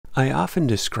I often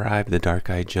describe the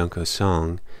Dark-Eyed Junco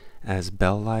song as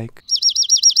bell-like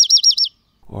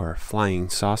or flying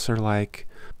saucer-like.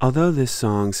 Although this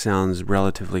song sounds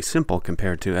relatively simple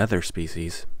compared to other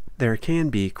species, there can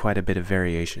be quite a bit of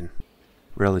variation.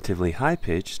 Relatively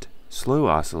high-pitched, slow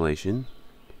oscillation,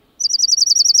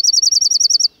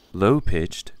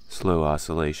 low-pitched, slow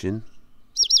oscillation,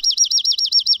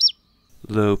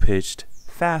 low-pitched,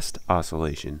 fast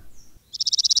oscillation.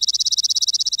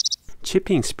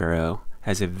 Chipping sparrow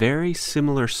has a very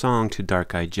similar song to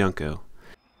Dark-Eyed Junco.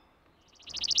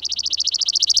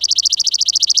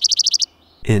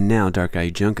 And now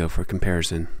Dark-Eyed Junco for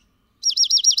comparison.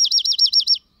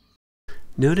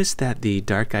 Notice that the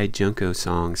Dark-Eyed Junco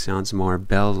song sounds more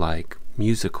bell-like,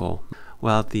 musical,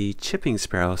 while the chipping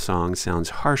sparrow song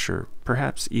sounds harsher,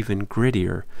 perhaps even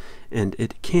grittier, and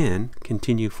it can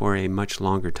continue for a much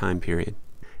longer time period.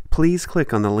 Please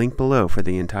click on the link below for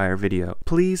the entire video.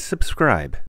 Please subscribe.